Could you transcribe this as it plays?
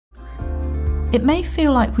It may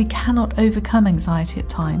feel like we cannot overcome anxiety at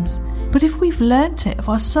times, but if we've learnt it, if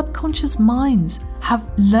our subconscious minds have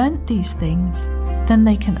learnt these things, then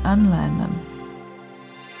they can unlearn them.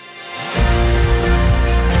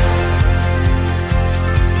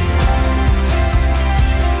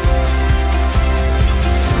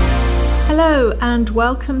 Hello and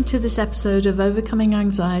welcome to this episode of Overcoming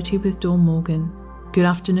Anxiety with Dawn Morgan. Good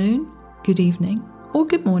afternoon, good evening, or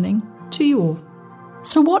good morning to you all.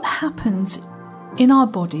 So what happens in our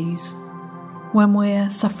bodies when we're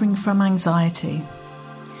suffering from anxiety?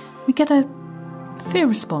 We get a fear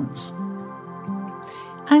response.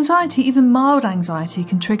 Anxiety, even mild anxiety,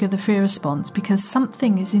 can trigger the fear response because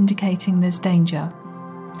something is indicating there's danger.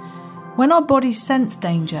 When our bodies sense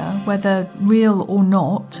danger, whether real or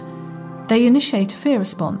not, they initiate a fear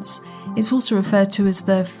response. It's also referred to as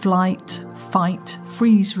the flight, fight,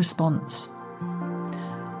 freeze response.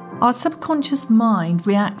 Our subconscious mind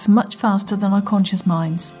reacts much faster than our conscious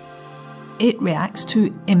minds. It reacts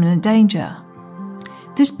to imminent danger.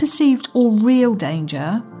 This perceived or real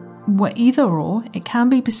danger, either or, it can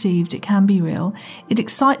be perceived, it can be real, it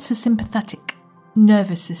excites the sympathetic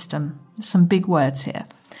nervous system. Some big words here.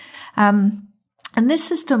 And this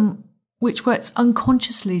system, which works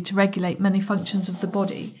unconsciously to regulate many functions of the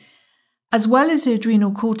body, as well as the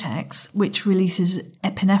adrenal cortex, which releases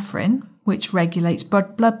epinephrine, which regulates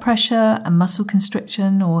blood pressure and muscle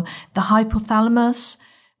constriction, or the hypothalamus,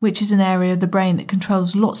 which is an area of the brain that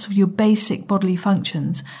controls lots of your basic bodily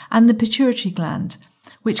functions, and the pituitary gland,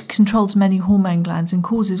 which controls many hormone glands and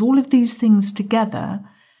causes all of these things together,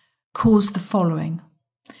 cause the following.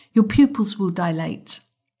 Your pupils will dilate.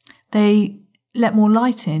 They let more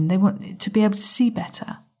light in. They want to be able to see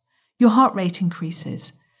better. Your heart rate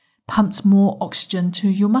increases, pumps more oxygen to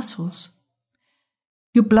your muscles.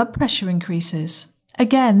 Your blood pressure increases.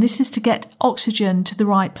 Again, this is to get oxygen to the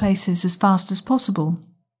right places as fast as possible.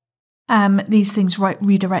 These things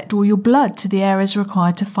redirect all your blood to the areas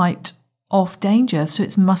required to fight off danger, so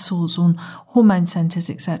it's muscles or hormone centres,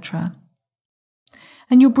 etc.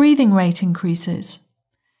 And your breathing rate increases,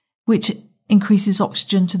 which increases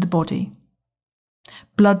oxygen to the body.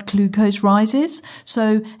 Blood glucose rises,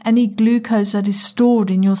 so any glucose that is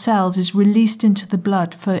stored in your cells is released into the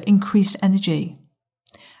blood for increased energy.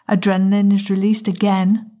 Adrenaline is released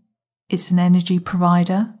again. It's an energy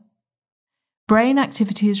provider. Brain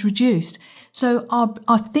activity is reduced. So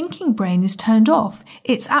our thinking brain is turned off.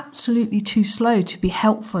 It's absolutely too slow to be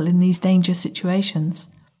helpful in these danger situations.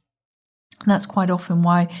 And that's quite often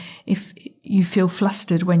why if you feel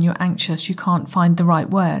flustered when you're anxious, you can't find the right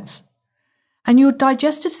words. And your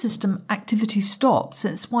digestive system activity stops.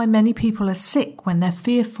 That's why many people are sick when they're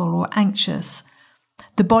fearful or anxious.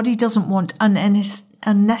 The body doesn't want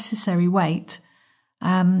unnecessary weight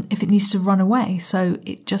if it needs to run away, so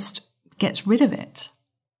it just gets rid of it.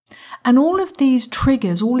 And all of these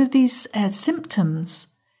triggers, all of these symptoms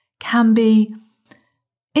can be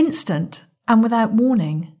instant and without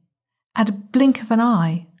warning, at a blink of an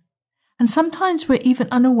eye. And sometimes we're even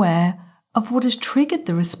unaware of what has triggered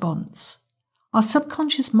the response. Our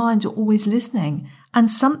subconscious minds are always listening, and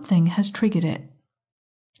something has triggered it.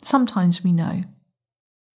 Sometimes we know,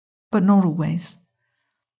 but not always.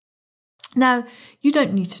 Now, you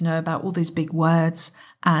don't need to know about all these big words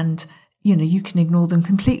and, you can ignore them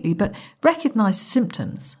completely, but recognize the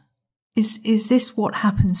symptoms. Is this what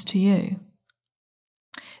happens to you?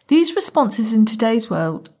 These responses in today's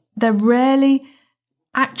world, they're rarely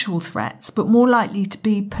actual threats, but more likely to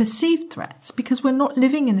be perceived threats, because we're not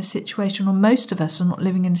living in a situation, or most of us are not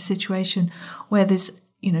living in a situation where there's,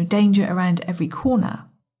 danger around every corner.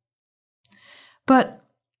 But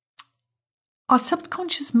our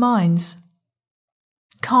subconscious minds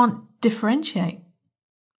can't differentiate.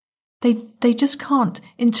 They just can't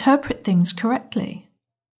interpret things correctly.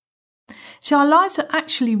 So our lives are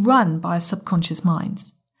actually run by our subconscious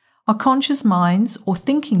minds. Our conscious minds or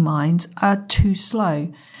thinking minds are too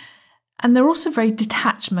slow. And they're also very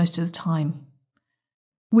detached most of the time.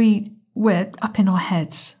 We're up in our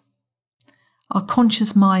heads. Our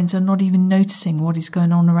conscious minds are not even noticing what is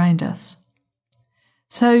going on around us.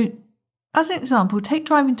 So, as an example, take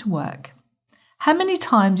driving to work. How many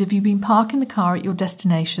times have you been parking the car at your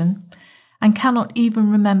destination and cannot even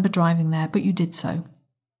remember driving there, but you did so?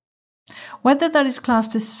 Whether that is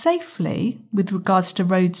classed as safely with regards to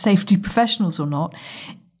road safety professionals or not,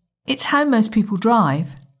 it's how most people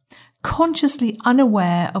drive, consciously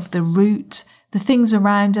unaware of the route, the things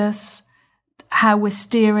around us, how we're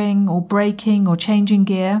steering or braking or changing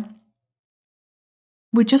gear.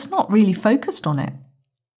 We're just not really focused on it.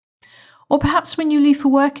 Or perhaps when you leave for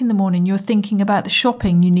work in the morning, you're thinking about the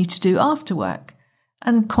shopping you need to do after work.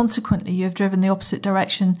 and consequently you have driven the opposite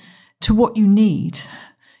direction to what you need.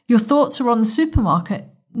 Your thoughts are on the supermarket,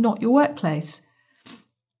 not your workplace.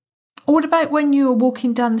 Or what about when you are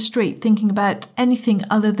walking down the street thinking about anything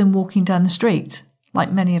other than walking down the street,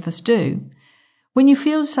 like many of us do? When you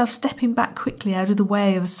feel yourself stepping back quickly out of the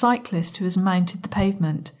way of a cyclist who has mounted the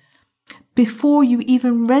pavement, before you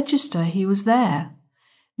even register he was there.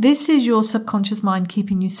 This is your subconscious mind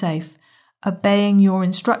keeping you safe, obeying your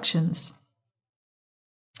instructions.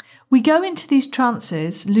 We go into these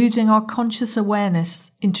trances, losing our conscious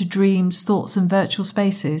awareness into dreams, thoughts, and virtual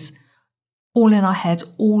spaces, all in our heads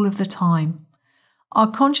all of the time. Our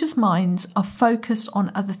conscious minds are focused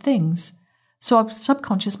on other things, so our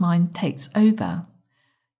subconscious mind takes over.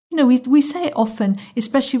 We say it often,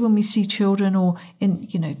 especially when we see children or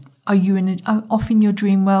are you off in your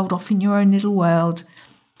dream world, off in your own little world?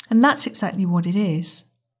 And that's exactly what it is.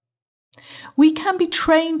 We can be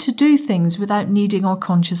trained to do things without needing our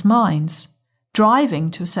conscious minds.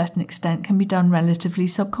 Driving, to a certain extent, can be done relatively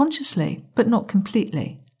subconsciously, but not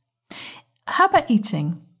completely. How about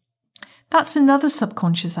eating? That's another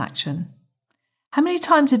subconscious action. How many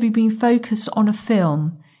times have you been focused on a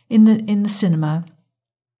film in the cinema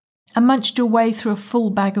and munched your way through a full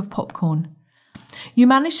bag of popcorn? You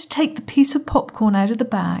manage to take the piece of popcorn out of the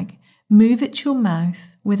bag, move it to your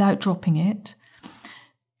mouth without dropping it,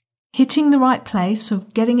 hitting the right place, so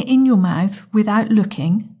getting it in your mouth without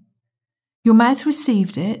looking. Your mouth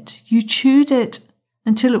received it, you chewed it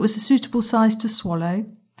until it was a suitable size to swallow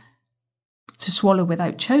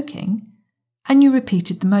without choking, and you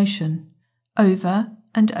repeated the motion over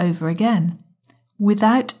and over again,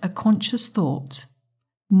 without a conscious thought.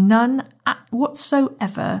 None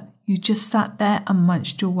whatsoever. You just sat there and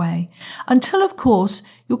munched your way. Until, of course,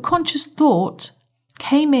 your conscious thought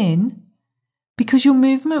came in because your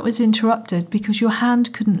movement was interrupted because your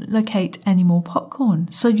hand couldn't locate any more popcorn.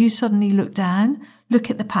 So you suddenly look down, look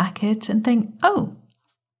at the packet and think, oh,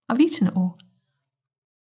 I've eaten it all.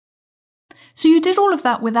 So you did all of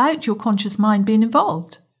that without your conscious mind being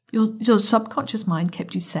involved. Your subconscious mind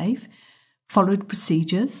kept you safe, followed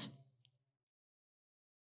procedures,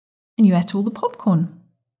 and you ate all the popcorn.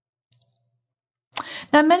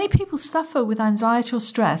 Now, many people suffer with anxiety or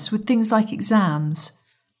stress with things like exams,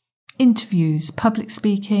 interviews, public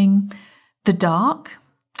speaking, the dark,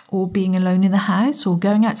 or being alone in the house, or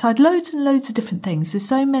going outside, loads and loads of different things. There's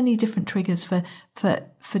so many different triggers for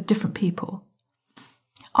different people.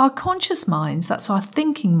 Our conscious minds, that's our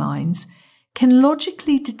thinking minds, can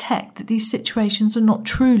logically detect that these situations are not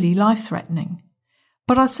truly life-threatening.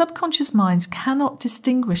 But our subconscious minds cannot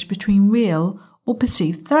distinguish between real or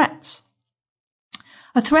perceived threats.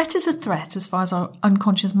 A threat is a threat as far as our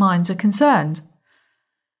unconscious minds are concerned.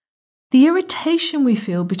 The irritation we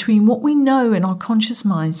feel between what we know in our conscious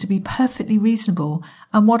minds to be perfectly reasonable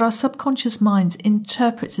and what our subconscious minds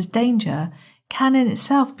interprets as danger can in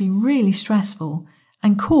itself be really stressful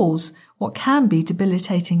and cause what can be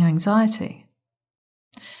debilitating anxiety.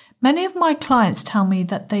 Many of my clients tell me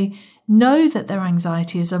that they know that their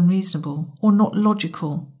anxiety is unreasonable or not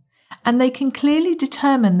logical, and they can clearly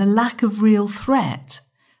determine the lack of real threat,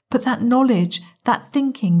 but that knowledge, that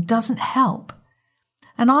thinking doesn't help.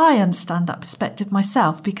 And I understand that perspective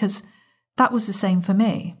myself because that was the same for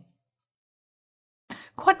me.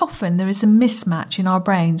 Quite often there is a mismatch in our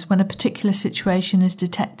brains when a particular situation is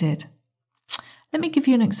detected. Let me give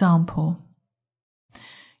you an example.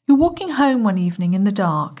 You're walking home one evening in the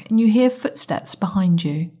dark and you hear footsteps behind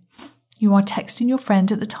you. You are texting your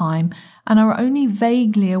friend at the time and are only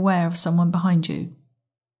vaguely aware of someone behind you.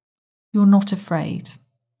 You're not afraid.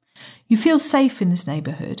 You feel safe in this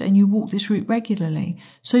neighbourhood and you walk this route regularly,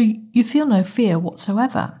 so you feel no fear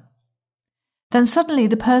whatsoever. Then suddenly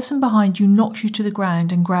the person behind you knocks you to the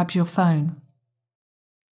ground and grabs your phone.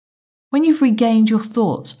 When you've regained your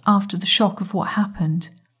thoughts after the shock of what happened,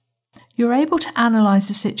 you're able to analyse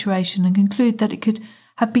the situation and conclude that it could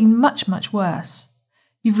have been much, much worse.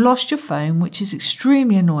 You've lost your phone, which is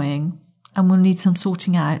extremely annoying and will need some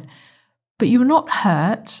sorting out, but you're not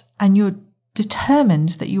hurt and you're determined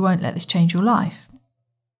that you won't let this change your life.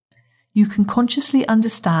 You can consciously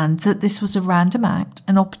understand that this was a random act,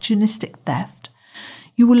 an opportunistic theft.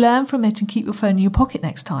 You will learn from it and keep your phone in your pocket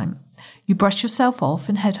next time. You brush yourself off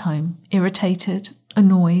and head home, irritated,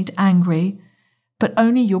 annoyed, angry, but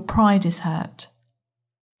only your pride is hurt.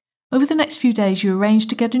 Over the next few days, you arrange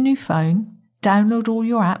to get a new phone, download all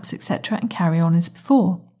your apps, etc., and carry on as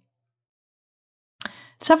before.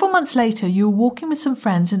 Several months later, you are walking with some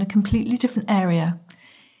friends in a completely different area.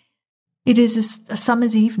 It is a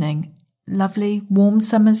summer's evening, lovely, warm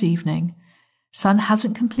summer's evening. Sun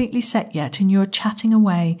hasn't completely set yet and you're chatting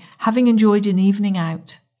away, having enjoyed an evening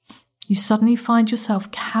out. You suddenly find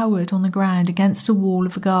yourself cowered on the ground against a wall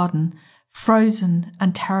of a garden, frozen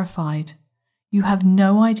and terrified. You have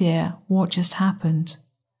no idea what just happened.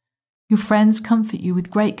 Your friends comfort you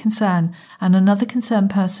with great concern, and another concerned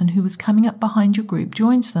person who was coming up behind your group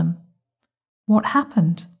joins them. What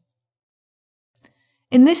happened?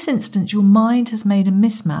 In this instance, your mind has made a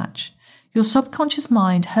mismatch. Your subconscious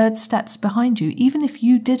mind heard steps behind you, even if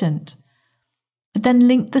you didn't. It then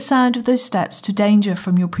linked the sound of those steps to danger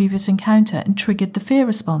from your previous encounter and triggered the fear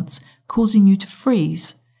response, causing you to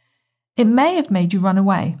freeze. It may have made you run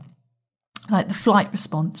away, like the flight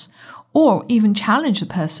response, or even challenge the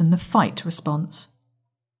person, the fight response.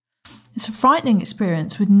 It's a frightening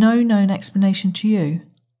experience with no known explanation to you.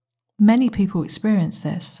 Many people experience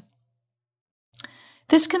this.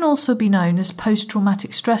 This can also be known as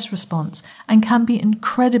post-traumatic stress response and can be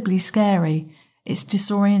incredibly scary. It's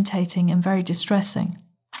disorientating and very distressing.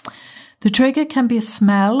 The trigger can be a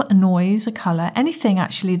smell, a noise, a colour, anything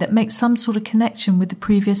actually that makes some sort of connection with the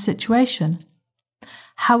previous situation.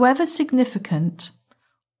 However significant,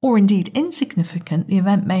 or indeed insignificant, the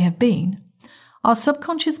event may have been, our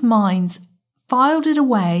subconscious minds filed it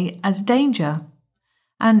away as danger,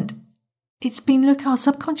 and our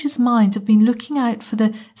subconscious minds have been looking out for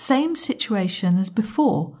the same situation as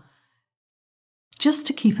before, just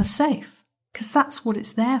to keep us safe, because that's what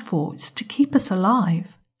it's there for. It's to keep us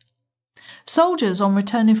alive. Soldiers on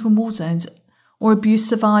returning from war zones, or abuse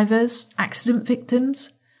survivors, accident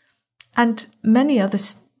victims, and many other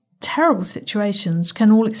terrible situations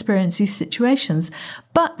can all experience these situations.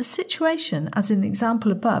 But the situation, as in the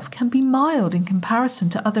example above, can be mild in comparison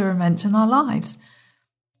to other events in our lives.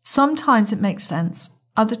 Sometimes it makes sense,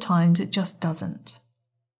 other times it just doesn't.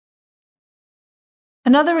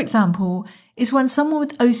 Another example is when someone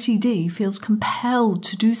with OCD feels compelled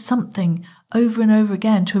to do something over and over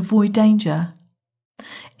again to avoid danger.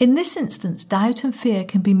 In this instance, doubt and fear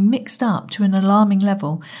can be mixed up to an alarming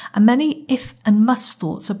level, and many if and must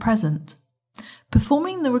thoughts are present.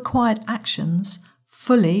 Performing the required actions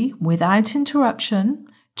fully, without interruption,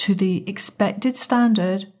 to the expected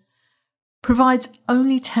standard, provides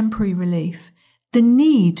only temporary relief. The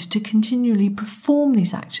need to continually perform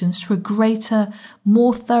these actions to a greater,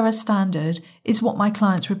 more thorough standard is what my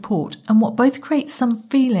clients report, and what both creates some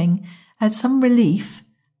feeling and some relief,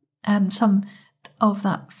 and some of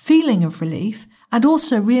that feeling of relief, and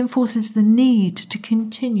also reinforces the need to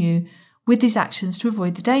continue with these actions to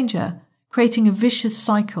avoid the danger, creating a vicious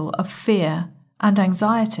cycle of fear and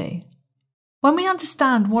anxiety. When we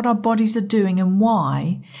understand what our bodies are doing and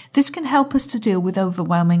why, this can help us to deal with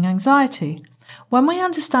overwhelming anxiety. When we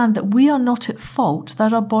understand that we are not at fault,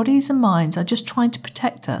 that our bodies and minds are just trying to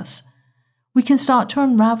protect us, we can start to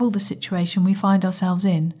unravel the situation we find ourselves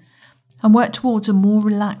in and work towards a more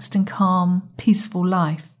relaxed and calm, peaceful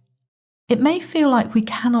life. It may feel like we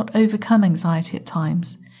cannot overcome anxiety at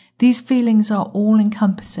times. These feelings are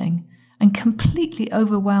all-encompassing and completely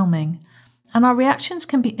overwhelming, and our reactions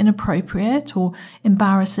can be inappropriate or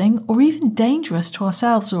embarrassing or even dangerous to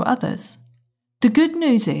ourselves or others. The good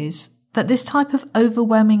news is that this type of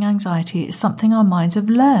overwhelming anxiety is something our minds have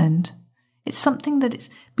learned. It's something that it's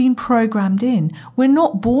been programmed in. We're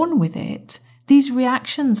not born with it. These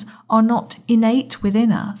reactions are not innate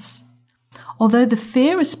within us. Although the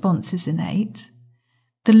fear response is innate,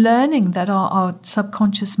 the learning that our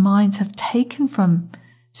subconscious minds have taken from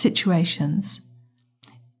situations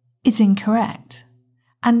is incorrect.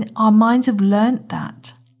 And our minds have learnt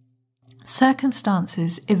that.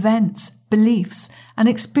 Circumstances, events, beliefs, and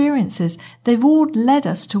experiences, they've all led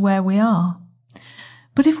us to where we are.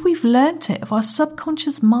 But if we've learnt it, if our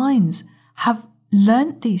subconscious minds have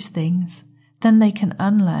learnt these things, then they can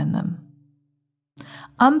unlearn them.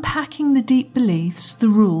 Unpacking the deep beliefs, the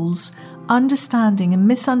rules, understanding and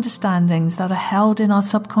misunderstandings that are held in our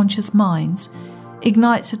subconscious minds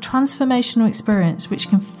ignites a transformational experience which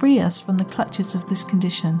can free us from the clutches of this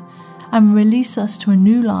condition and release us to a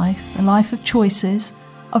new life, a life of choices,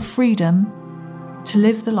 of freedom, to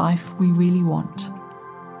live the life we really want.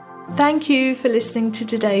 Thank you for listening to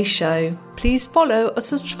today's show. Please follow or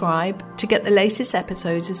subscribe to get the latest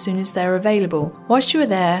episodes as soon as they're available. Whilst you are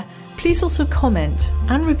there, please also comment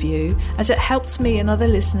and review, as it helps me and other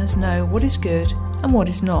listeners know what is good and what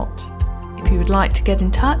is not. If you would like to get in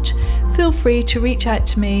touch, feel free to reach out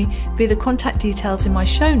to me via the contact details in my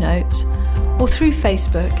show notes or through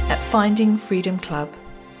Facebook at Finding Freedom Club.